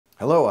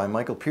Hello, I'm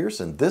Michael Pierce,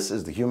 and this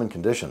is The Human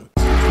Condition.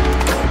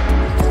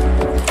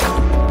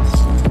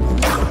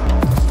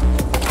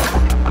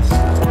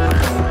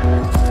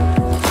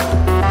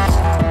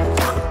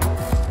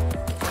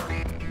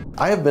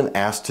 I have been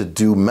asked to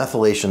do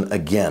methylation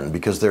again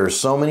because there are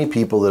so many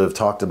people that have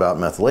talked about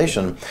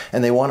methylation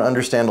and they want to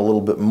understand a little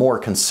bit more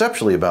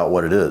conceptually about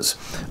what it is.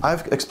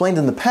 I've explained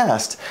in the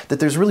past that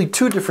there's really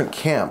two different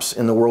camps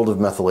in the world of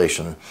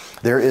methylation.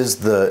 There is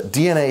the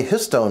DNA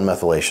histone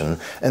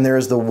methylation and there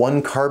is the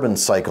one carbon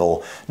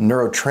cycle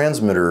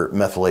neurotransmitter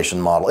methylation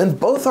model, and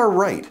both are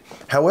right.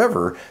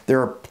 However, there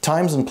are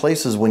times and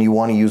places when you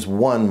want to use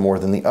one more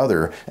than the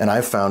other, and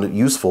I've found it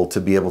useful to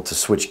be able to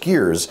switch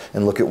gears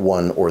and look at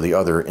one or the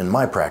other in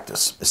my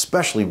practice,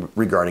 especially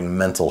regarding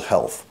mental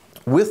health.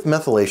 With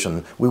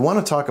methylation, we want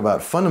to talk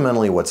about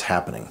fundamentally what's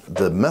happening.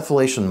 The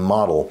methylation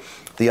model,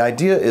 the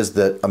idea is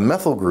that a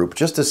methyl group,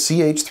 just a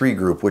CH3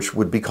 group, which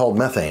would be called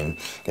methane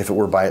if it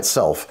were by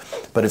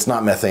itself, but it's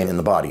not methane in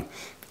the body.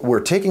 We're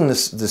taking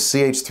this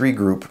CH3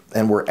 group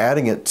and we're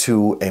adding it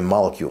to a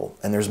molecule.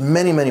 And there's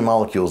many, many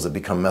molecules that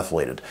become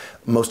methylated.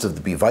 Most of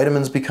the B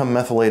vitamins become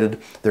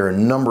methylated. There are a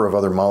number of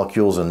other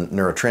molecules and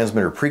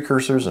neurotransmitter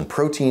precursors and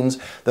proteins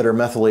that are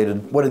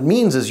methylated. What it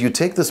means is you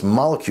take this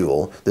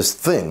molecule, this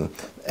thing,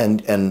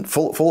 and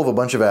full of a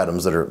bunch of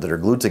atoms that are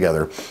glued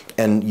together,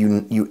 and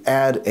you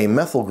add a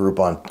methyl group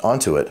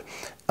onto it,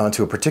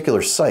 onto a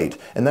particular site,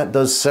 and that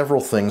does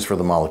several things for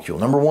the molecule.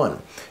 Number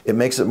one, it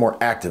makes it more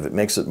active. It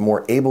makes it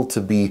more able to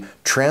be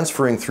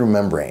transferring through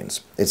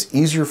membranes. It's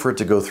easier for it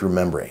to go through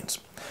membranes.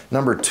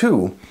 Number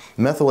two,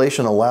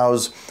 methylation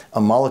allows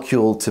a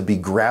molecule to be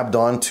grabbed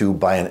onto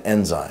by an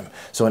enzyme.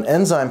 So an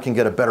enzyme can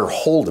get a better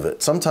hold of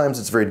it. Sometimes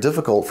it's very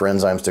difficult for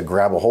enzymes to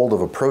grab a hold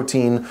of a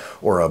protein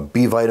or a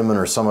B vitamin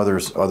or some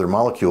other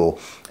molecule,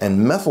 and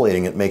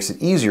methylating it makes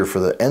it easier for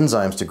the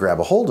enzymes to grab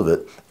a hold of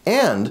it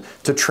and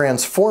to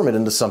transform it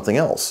into something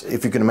else.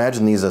 If you can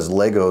imagine these as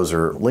Legos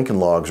or Lincoln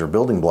Logs or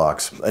building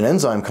blocks, an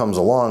enzyme comes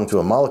along to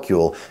a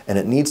molecule and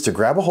it needs to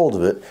grab a hold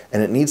of it,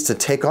 and it needs to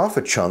take off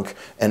a chunk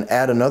and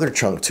add another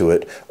chunk to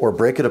it, or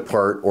break it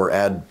apart or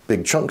add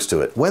big chunks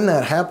to it. When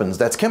that happens,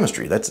 that's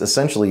chemistry. That's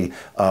essentially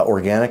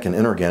organic and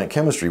inorganic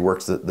chemistry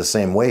works the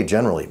same way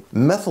generally.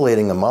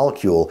 Methylating a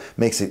molecule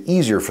makes it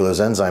easier for those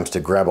enzymes to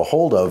grab a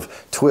hold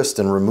of, twist,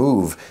 and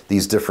remove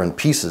these different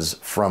pieces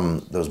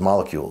from those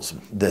molecules.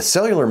 The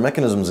cellular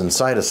mechanisms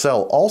inside a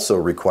cell also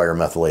require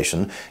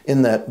methylation,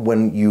 in that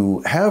when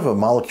you have a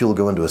molecule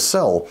go into a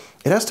cell,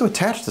 it has to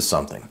attach to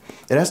something.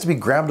 It has to be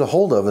grabbed a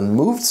hold of and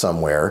moved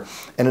somewhere,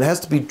 and it has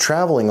to be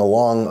traveling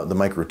along the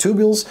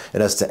microtubules.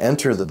 It has to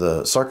enter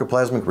the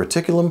sarcoplasmic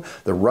reticulum,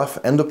 the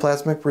rough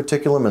endoplasmic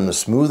reticulum, and the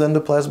smooth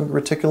endoplasmic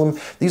reticulum.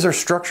 These are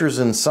structures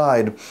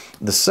inside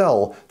the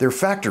cell. They're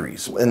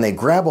factories, and they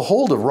grab a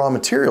hold of raw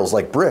materials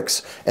like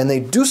bricks, and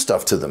they do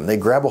stuff to them. They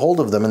grab a hold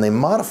of them and they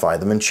modify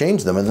them and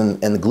change them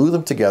and glue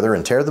them together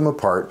and tear them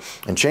apart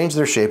and change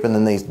their shape, and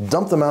then they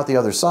dump them out the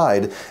other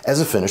side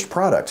as a finished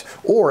product,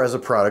 or as a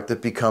product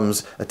that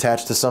becomes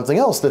attached to something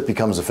else that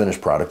becomes a finished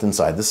product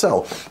inside the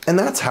cell. And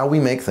that's how we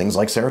make things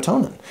like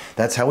serotonin.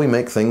 That's how we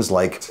make things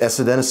like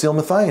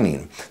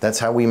S-adenosylmethionine. That's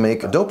how we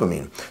make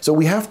dopamine. So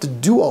we have to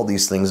do all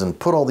these things and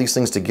put all these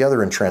things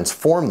together and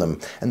transform them.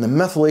 And the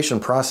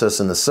methylation process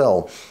in the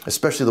cell,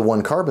 especially the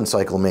one carbon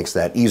cycle, makes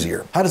that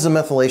easier. How does the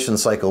methylation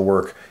cycle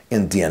work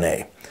in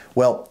DNA?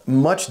 Well,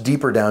 much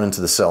deeper down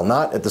into the cell,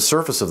 not at the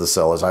surface of the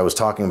cell, as I was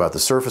talking about the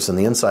surface and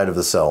the inside of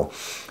the cell,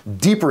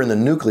 deeper in the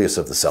nucleus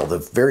of the cell, the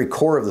very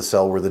core of the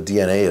cell where the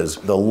DNA is,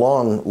 the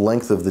long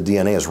length of the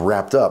DNA is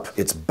wrapped up.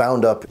 It's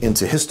bound up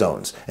into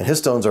histones. And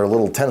histones are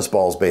little tennis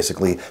balls,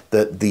 basically,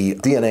 that the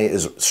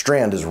DNA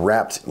strand is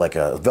wrapped like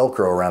a Velcro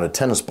around a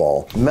tennis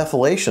ball.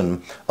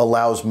 Methylation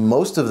allows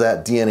most of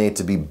that DNA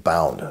to be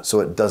bound, so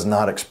it does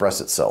not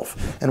express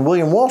itself. And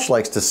William Walsh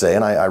likes to say,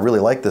 and I really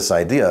like this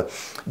idea,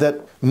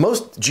 that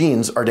most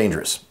genes are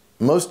dangerous.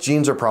 Most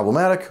genes are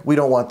problematic. We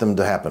don't want them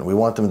to happen. We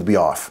want them to be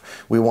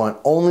off. We want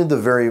only the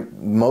very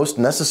most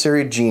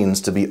necessary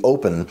genes to be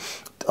open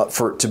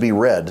to be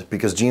read,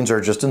 because genes are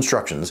just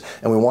instructions,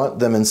 and we want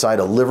them inside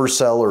a liver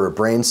cell or a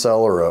brain cell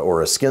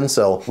or a skin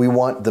cell. We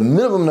want the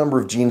minimum number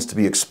of genes to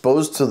be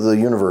exposed to the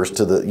universe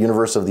of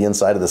the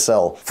inside of the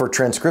cell for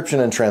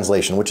transcription and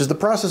translation, which is the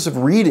process of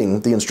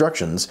reading the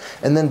instructions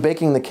and then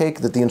baking the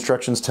cake that the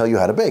instructions tell you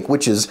how to bake,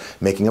 which is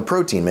making a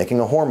protein, making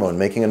a hormone,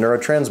 making a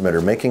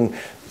neurotransmitter, making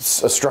a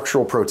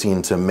structural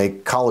protein to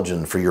make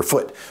collagen for your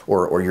foot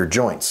or your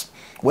joints,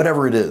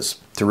 whatever it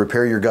is, to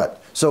repair your gut.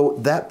 So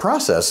that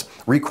process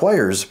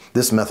requires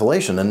this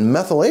methylation, and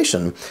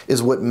methylation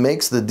is what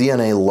makes the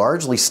DNA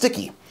largely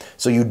sticky,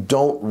 so you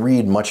don't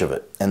read much of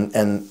it.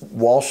 And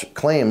Walsh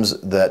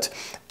claims that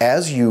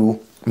as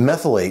you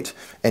methylate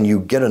and you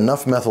get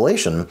enough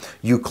methylation,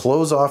 you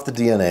close off the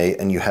DNA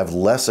and you have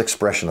less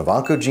expression of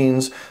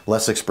oncogenes,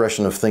 less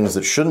expression of things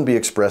that shouldn't be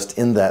expressed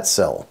in that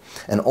cell.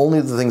 And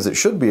only the things that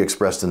should be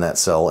expressed in that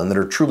cell and that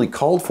are truly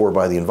called for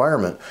by the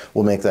environment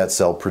will make that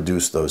cell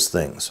produce those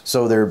things.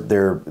 So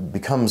there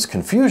becomes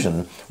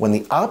confusion when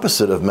the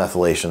opposite of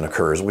methylation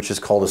occurs, which is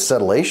called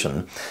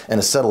acetylation. And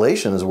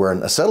acetylation is where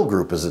an acetyl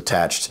group is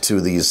attached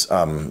to these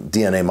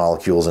DNA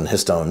molecules and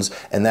histones,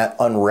 and that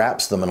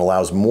unwraps them and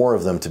allows more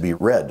of them to be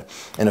read.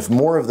 And if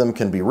more of them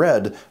can be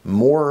read,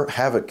 more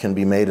havoc can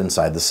be made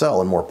inside the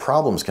cell and more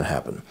problems can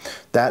happen.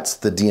 That's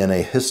the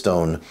DNA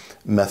histone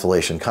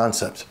methylation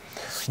concept.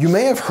 You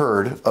may have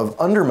heard of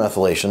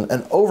undermethylation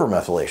and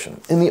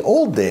overmethylation. In the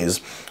old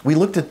days, we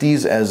looked at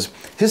these as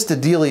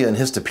histodelia and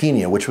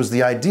histopenia, which was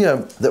the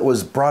idea that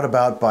was brought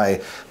about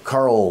by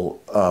Carl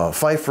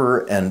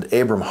Pfeiffer and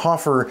Abram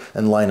Hoffer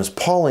and Linus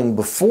Pauling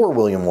before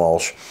William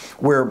Walsh,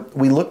 where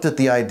we looked at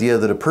the idea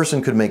that a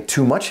person could make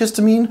too much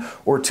histamine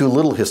or too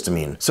little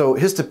histamine. So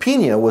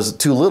histopenia was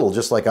too little,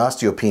 just like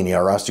osteopenia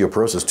or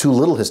osteoporosis, too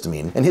little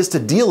histamine, and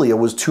histodelia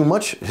was too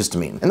much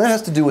histamine. And that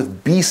has to do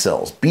with B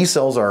cells. B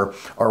cells are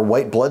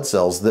white blood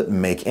cells that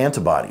make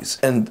antibodies.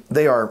 And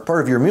they are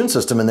part of your immune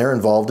system and they're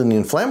involved in the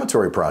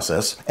inflammatory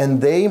process,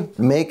 and they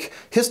make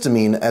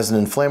histamine as an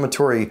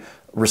inflammatory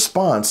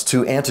response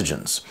to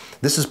antigens.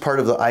 This is part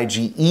of the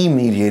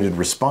IgE-mediated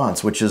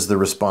response, which is the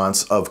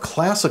response of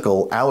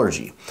classical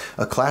allergy.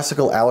 A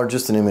classical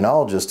allergist and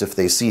immunologist, if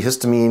they see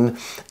histamine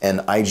and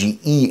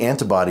IgE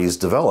antibodies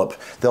develop,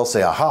 they'll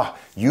say, aha,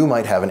 you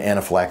might have an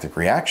anaphylactic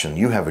reaction.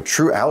 You have a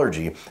true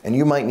allergy, and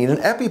you might need an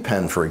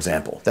EpiPen, for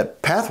example.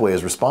 That pathway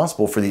is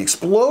responsible for the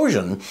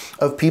explosion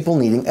of people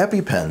needing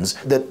EpiPens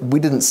that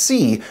we didn't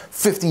see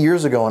 50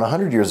 years ago and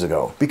 100 years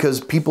ago, because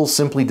people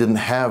simply didn't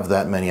have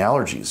that many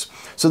allergies.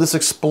 So this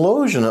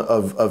explosion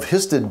of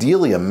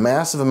histodelia,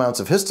 massive amounts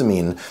of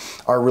histamine,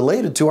 are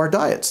related to our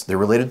diets. They're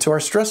related to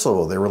our stress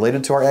level. They're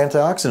related to our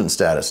antioxidant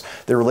status.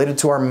 They're related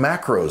to our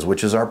macros,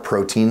 which is our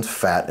proteins,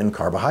 fat, and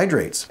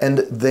carbohydrates. And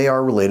they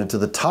are related to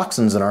the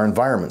toxins in our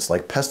environments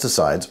like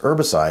pesticides,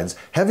 herbicides,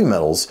 heavy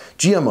metals,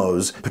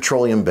 GMOs,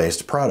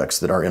 petroleum-based products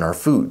that are in our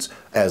foods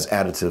as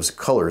additives,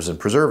 colors, and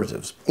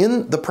preservatives.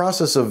 In the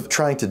process of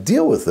trying to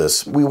deal with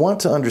this, we want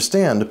to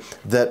understand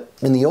that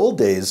in the old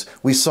days,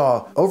 we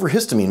saw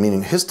overhistamine,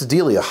 meaning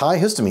histodelia, high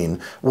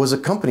histamine, was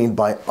accompanied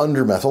by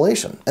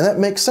undermethylation. And that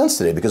makes sense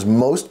today because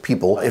most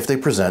people, if they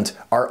present,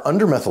 are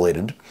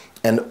undermethylated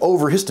and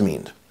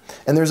overhistamined.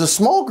 And there's a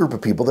small group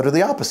of people that are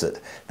the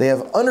opposite. They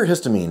have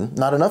underhistamine,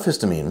 not enough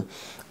histamine,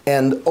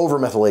 and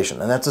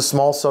overmethylation. And that's a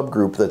small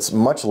subgroup that's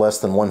much less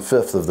than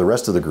 1/5 of the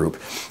rest of the group.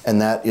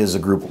 And that is a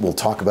group we'll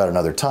talk about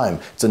another time.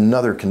 It's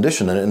another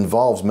condition, and it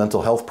involves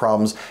mental health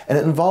problems, and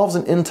it involves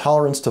an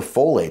intolerance to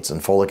folates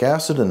and folic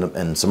acid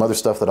and some other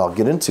stuff that I'll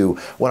get into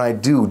when I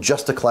do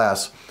just a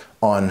class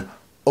on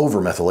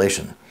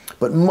overmethylation.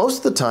 But most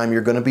of the time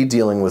you're going to be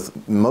dealing with,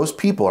 most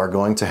people are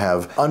going to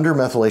have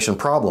undermethylation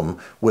problem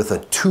with a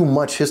too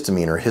much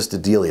histamine or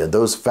histodelia.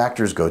 Those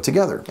factors go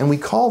together. And we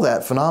call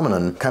that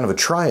phenomenon kind of a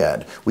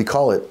triad. We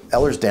call it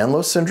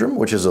Ehlers-Danlos syndrome,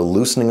 which is a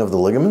loosening of the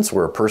ligaments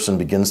where a person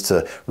begins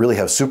to really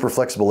have super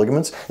flexible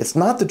ligaments. It's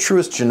not the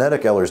truest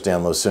genetic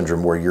Ehlers-Danlos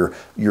syndrome where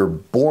you're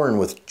born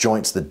with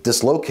joints that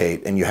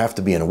dislocate and you have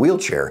to be in a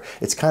wheelchair.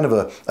 It's kind of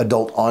a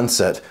adult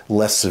onset,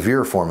 less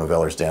severe form of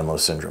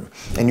Ehlers-Danlos syndrome.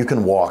 And you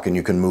can walk and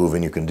you can move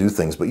and you can do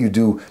things, but you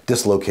do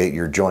dislocate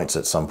your joints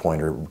at some point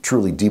or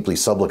truly deeply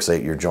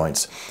subluxate your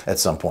joints at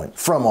some point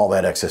from all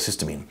that excess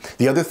histamine.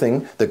 The other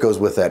thing that goes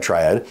with that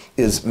triad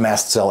is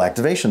mast cell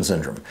activation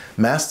syndrome.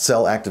 Mast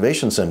cell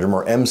activation syndrome,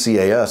 or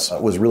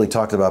MCAS, was really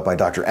talked about by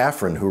Dr.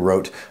 Afrin, who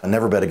wrote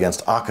Never Bet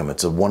Against Occam.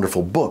 It's a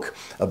wonderful book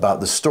about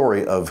the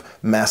story of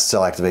mast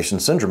cell activation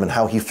syndrome and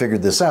how he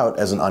figured this out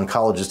as an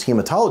oncologist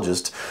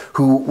hematologist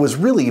who was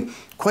really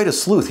quite a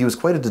sleuth. He was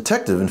quite a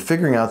detective in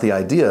figuring out the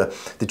idea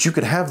that you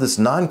could have this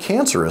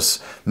non-cancerous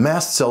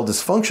mast cell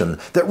dysfunction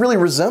that really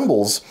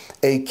resembles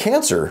a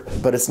cancer,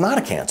 but it's not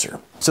a cancer.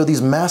 So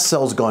these mast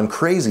cells gone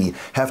crazy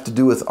have to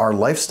do with our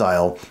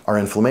lifestyle, our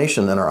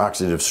inflammation, and our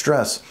oxidative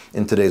stress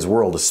in today's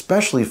world,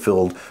 especially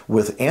filled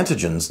with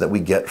antigens that we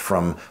get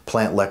from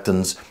plant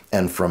lectins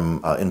and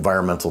from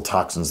environmental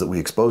toxins that we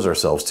expose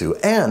ourselves to,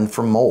 and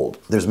from mold.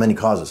 There's many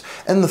causes.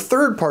 And the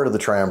third part of the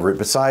triumvirate,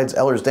 besides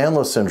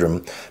Ehlers-Danlos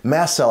syndrome,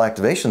 mast cell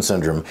activation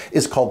syndrome,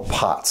 is called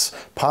POTS,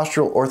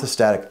 postural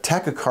orthostatic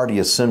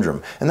tachycardia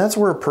syndrome. And that's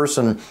where a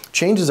person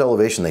changes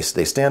elevation.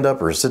 They stand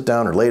up or sit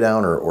down or lay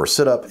down or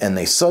sit up, and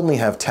they suddenly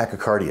have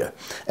tachycardia.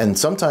 And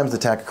sometimes the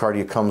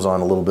tachycardia comes on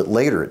a little bit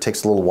later. It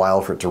takes a little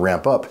while for it to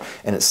ramp up,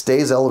 and it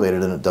stays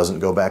elevated and it doesn't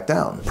go back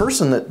down. A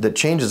person that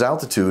changes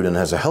altitude and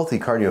has a healthy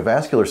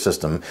cardiovascular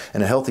system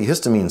and a healthy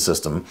histamine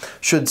system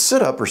should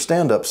sit up or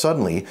stand up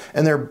suddenly,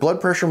 and their blood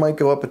pressure might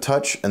go up a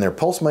touch and their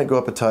pulse might go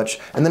up a touch,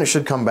 and then it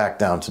should come back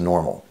down to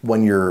normal.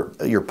 When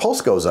your pulse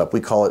goes up,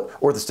 we call it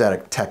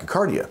orthostatic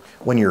tachycardia.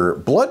 When your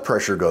blood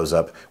pressure goes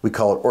up, we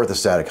call it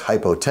orthostatic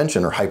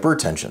hypotension or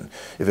hypertension.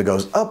 If it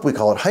goes up, we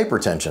call it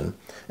hypertension.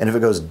 And if it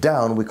goes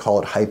down, we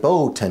call it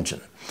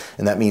hypotension.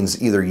 And that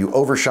means either you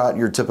overshot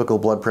your typical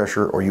blood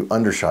pressure or you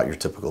undershot your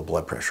typical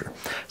blood pressure.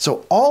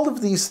 So all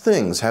of these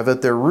things have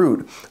at their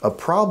root a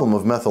problem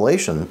of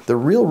methylation. The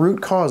real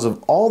root cause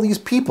of all these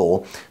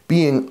people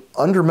being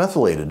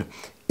undermethylated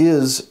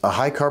is a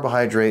high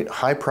carbohydrate,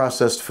 high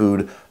processed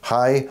food,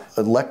 high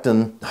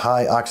lectin,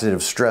 high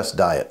oxidative stress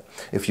diet.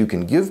 If you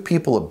can give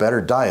people a better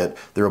diet,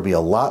 there will be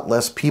a lot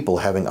less people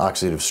having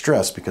oxidative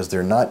stress because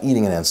they're not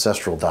eating an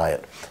ancestral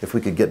diet. If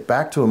we could get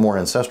back to a more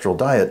ancestral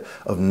diet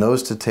of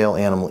nose to tail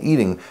animal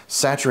eating,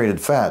 saturated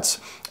fats,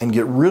 and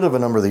get rid of a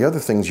number of the other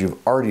things you've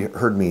already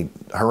heard me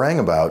harangue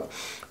about,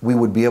 we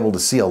would be able to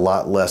see a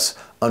lot less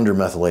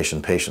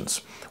undermethylation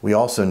patients. We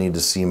also need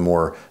to see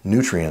more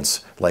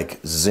nutrients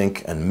like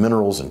zinc and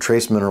minerals and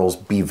trace minerals,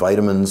 B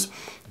vitamins,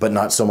 but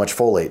not so much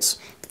folates.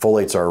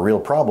 Folates are a real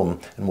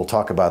problem, and we'll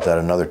talk about that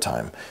another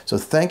time. So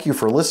thank you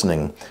for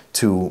listening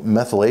to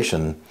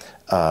methylation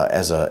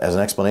as an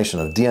explanation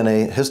of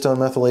DNA histone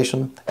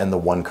methylation and the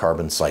one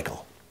carbon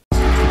cycle.